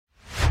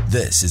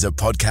This is a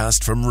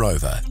podcast from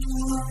Rover.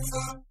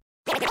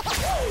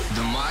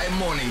 The My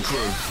Morning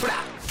Crew.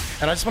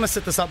 And I just want to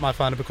set this up, my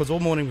finder, because all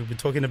morning we've been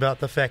talking about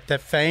the fact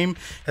that Fame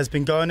has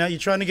been going out. You're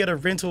trying to get a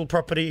rental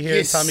property here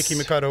in Tamaki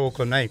Makaurau,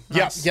 Auckland, eh?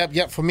 Nice.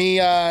 Yep. For me,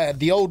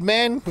 the old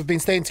man, we've been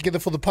staying together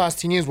for the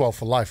past 10 years. Well,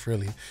 for life,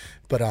 really.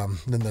 But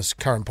then this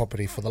current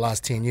property for the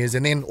last 10 years.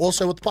 And then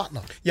also with the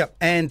partner. Yep.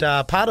 And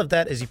part of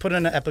that is you put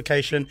in an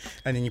application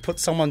and then you put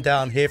someone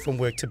down here from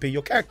work to be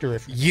your character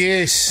reference.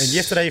 Yes. And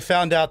yesterday you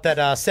found out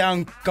that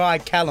sound guy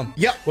Callum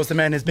was the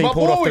man who's been My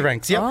pulled off boy. the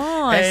ranks. Yep.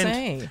 Oh, and I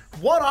see.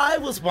 what I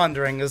was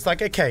wondering is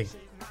like, okay,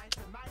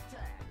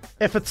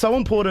 if it's so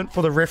important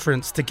for the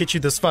reference to get you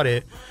this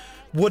whare,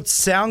 would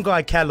sound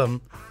guy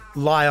Callum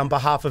lie on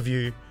behalf of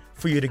you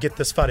for you to get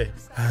this whare?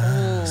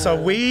 So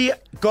we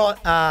got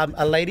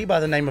a lady by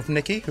the name of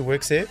Nikki who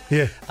works here.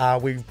 Yeah.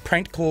 We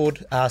prank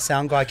called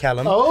sound guy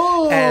Callum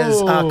Oh.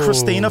 as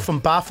Christina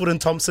from Barfoot and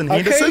Thompson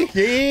Henderson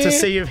yeah. to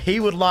see if he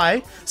would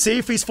lie, see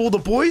if he's for the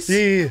boys,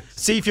 Yeah.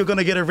 see if you're going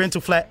to get a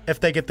rental flat if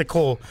they get the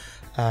call.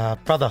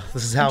 Brother,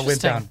 this is how it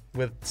went down Interesting.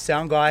 with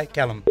sound guy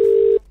Callum.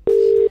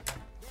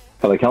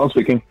 Hello, Callum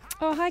speaking.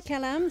 Oh, hi,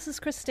 Callum. This is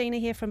Christina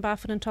here from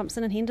Barfoot and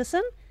Thompson and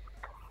Henderson.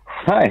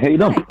 Hi, how you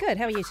doing? Hey, good.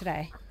 How are you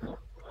today?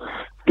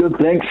 Good,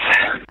 thanks.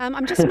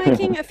 I'm just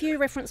making a few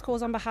reference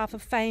calls on behalf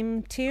of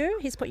Fame Tiu.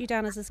 He's put you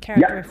down as his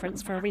character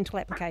reference for a rental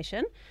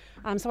application.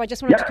 So I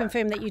just wanted to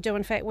confirm that you do,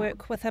 in fact,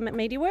 work with him at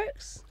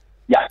MediaWorks.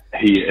 Yeah,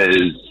 he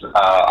is.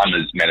 I'm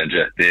his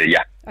manager there.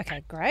 Yeah.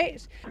 Okay,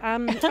 great.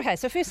 Okay,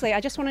 so firstly,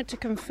 I just wanted to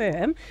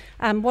confirm,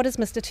 what is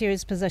Mr.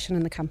 Tiu's position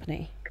in the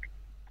company?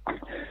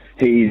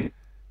 He's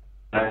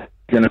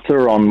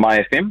senator on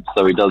My FM,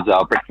 so he does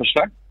our breakfast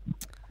show.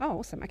 Oh,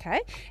 awesome.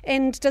 Okay.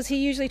 And does he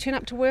usually turn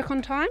up to work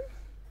on time?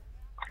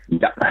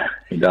 Yeah,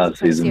 he does.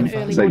 So He's is he in an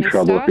early big morning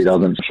trouble if he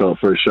start? doesn't show up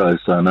for a show,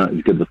 so no,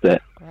 he's good with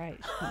that. Great.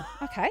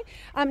 Okay.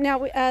 Now,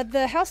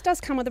 the house does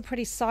come with a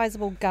pretty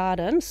sizable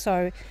garden,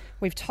 so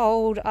we've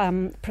told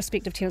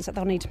prospective tenants that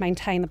they'll need to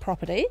maintain the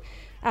property.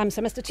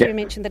 So Mr. Tiu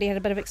mentioned that he had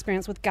a bit of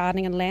experience with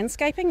gardening and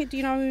landscaping. Do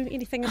you know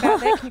anything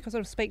about that? Can you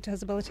sort of speak to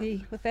his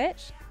ability with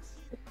that?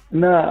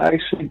 No, I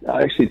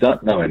actually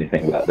don't know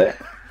anything about that.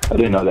 I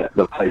do know that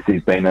the place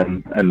he's been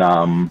in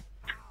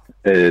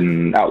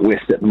out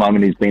west at the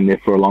moment, he's been there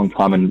for a long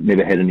time and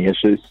never had any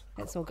issues.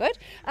 That's all good.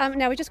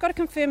 Now, we just got to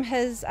confirm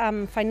his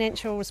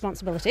financial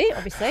responsibility,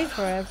 obviously,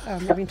 for a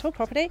rental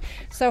property.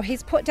 So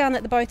he's put down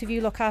that the both of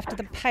you look after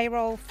the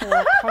payroll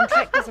for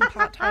contractors and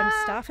part-time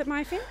staff at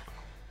MyFM.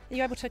 Are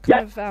you able to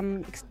kind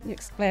of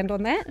expand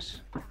on that?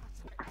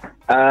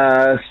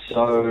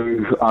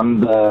 So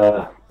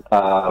under...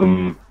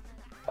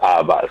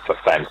 but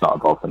Fame's not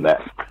involved in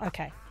that.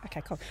 Okay,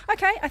 cool.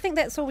 Okay, I think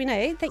that's all we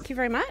need. Thank you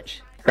very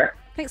much. Okay.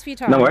 Thanks for your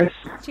time. No worries.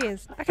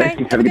 Cheers. Okay, Thank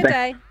you. have a good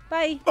day.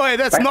 Bye. Oi,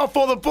 that's not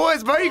for the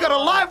boys, bro. You got to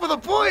lie for the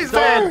boys,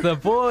 man. The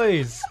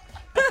boys.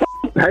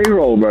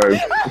 Payroll, bro.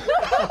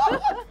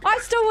 I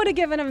still would have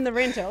given him the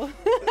rental.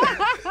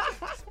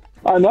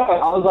 I know.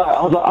 I was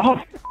like,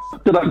 oh,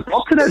 did I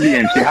block it at the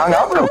end? She hung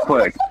up real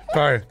quick.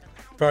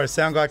 Bro,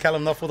 sound guy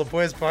Callum not for the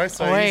boys, bro.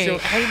 So Wait,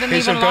 he he didn't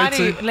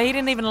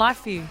even lie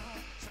for you.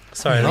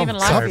 Sorry, Didn't even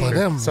lie for you.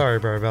 them. Sorry,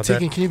 bro, about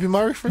Tegan, that. can you be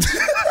my reference?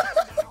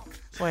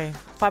 Wait,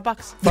 $5.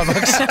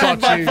 $5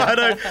 got you.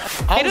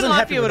 I didn't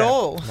lie for you at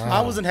all.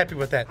 I wasn't happy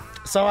with that,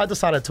 so I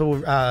decided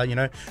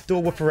to, do a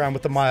whip around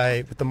with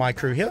the my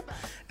crew here,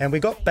 and we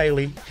got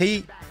Bailey.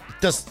 He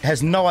just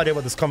has no idea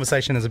what this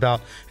conversation is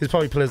about. He's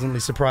probably pleasantly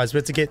surprised. We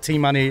had to get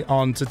T-Money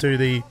on to do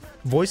the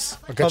voice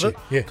of it,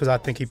 because I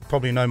think he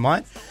probably know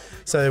mine.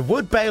 So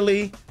would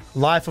Bailey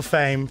lie for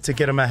Fame to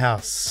get him a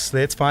house?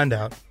 Let's find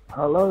out.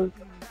 Hello.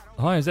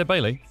 Hi, is that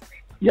Bailey?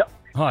 Yep.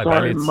 Hi,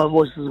 Sorry, Bailey. my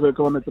voice is a bit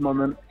gone at the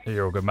moment.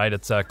 You're all good, mate.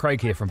 It's Craig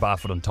here from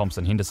Barfoot and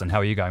Thompson Henderson. How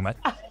are you going, mate?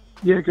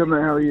 Yeah, good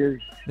mate. How are you?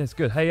 That's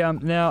good. Hey,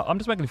 now I'm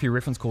just making a few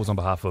reference calls on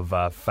behalf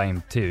of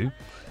Fame too.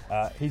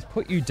 He's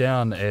put you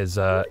down as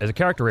a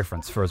character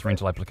reference for his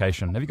rental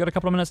application. Have you got a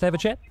couple of minutes to have a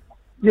chat?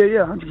 Yeah,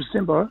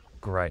 100%, bro.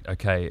 Great.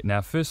 Okay. Now,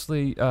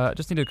 firstly,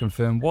 just need to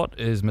confirm, what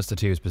is Mr.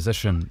 Tiu's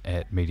position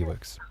at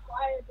MediaWorks?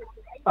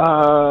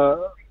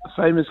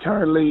 Fame is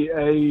currently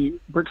a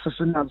breakfast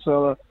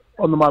announcer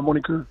on the My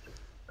Morning Crew.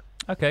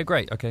 Okay,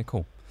 great. Okay,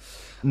 cool.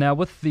 Now,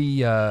 with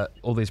the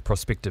all these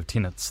prospective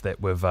tenants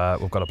that we've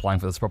got applying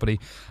for this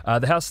property,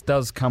 the house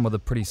does come with a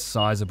pretty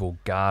sizable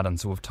garden.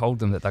 So we've told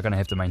them that they're going to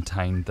have to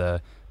maintain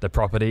the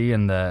property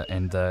and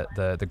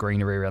the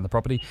greenery around the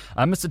property.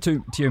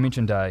 Mr. Tiu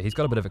mentioned he's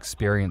got a bit of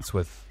experience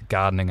with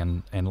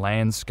gardening and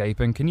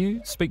landscaping. Can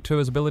you speak to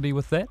his ability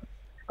with that?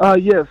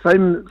 Yeah,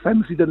 Fame,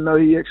 if you didn't know,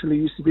 he actually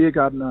used to be a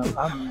gardener.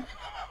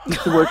 He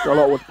used to work a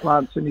lot with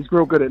plants, and he's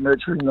real good at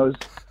nurturing those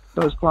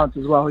plants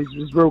as well.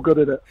 He's real good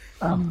at it.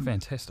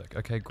 Fantastic.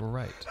 Okay,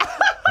 great.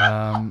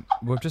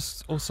 We've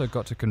just also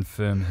got to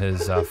confirm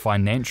his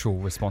financial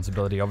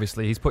responsibility.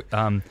 Obviously, he's put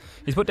down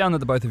that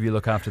the both of you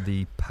look after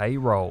the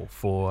payroll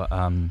for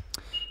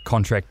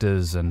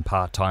contractors and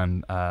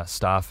part-time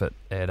staff at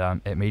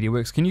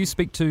MediaWorks. Can you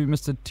speak to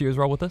Mr. Tiu's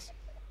role with this?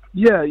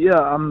 Yeah.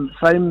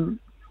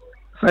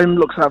 Fame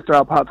looks after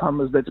our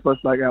part-timers. That's both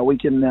like our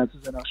weekend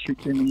announcers and our street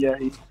team. And yeah,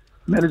 he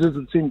manages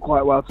the team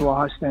quite well to a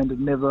high standard.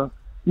 Never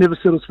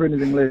settles for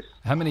anything less.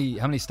 How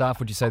many staff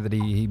would you say that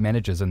he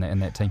manages in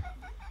that team?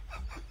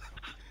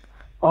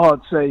 Oh,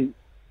 I'd say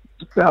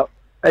about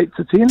 8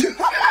 to 10.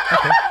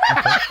 Okay.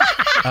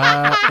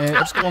 And I've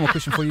just got one more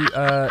question for you.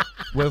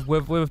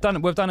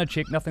 We've done a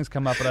check. Nothing's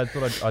come up, but I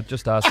thought I'd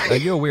just ask: are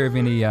you aware of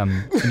any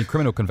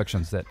criminal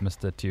convictions that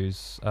Mr.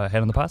 Tews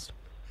had in the past?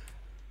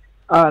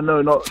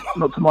 No, not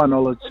to my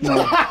knowledge.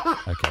 No.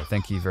 Okay,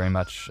 thank you very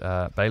much,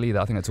 Bailey.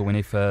 I think that's all we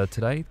need for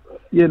today.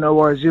 Yeah, no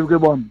worries. You have a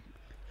good one.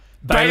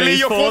 Bailey,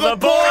 you're for the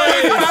boys!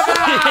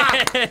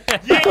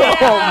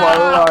 Oh my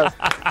life.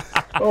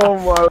 Oh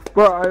my,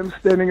 bro, I am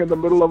standing in the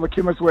middle of a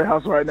chemist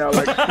warehouse right now,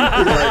 like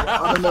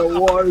I don't know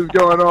what is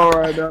going on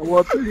right now.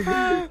 What the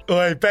heck?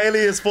 Oi,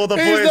 Bailey is for the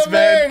He's boys, the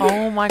man. man.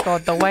 Oh my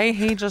God, the way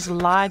he just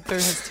lied through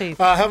his teeth.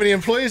 How many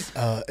employees?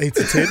 8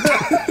 to 10.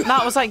 No,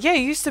 it was like, yeah,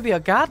 you used to be a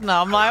gardener.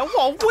 I'm like,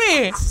 what?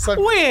 Where?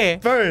 Where?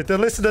 Bro, the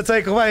listener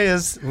takeaway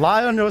is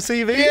lie on your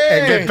CV Yeah.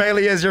 and get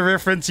Bailey as your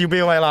reference. You'll be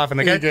away laughing,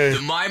 okay? There you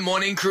go. The My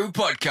Morning Crew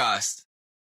podcast.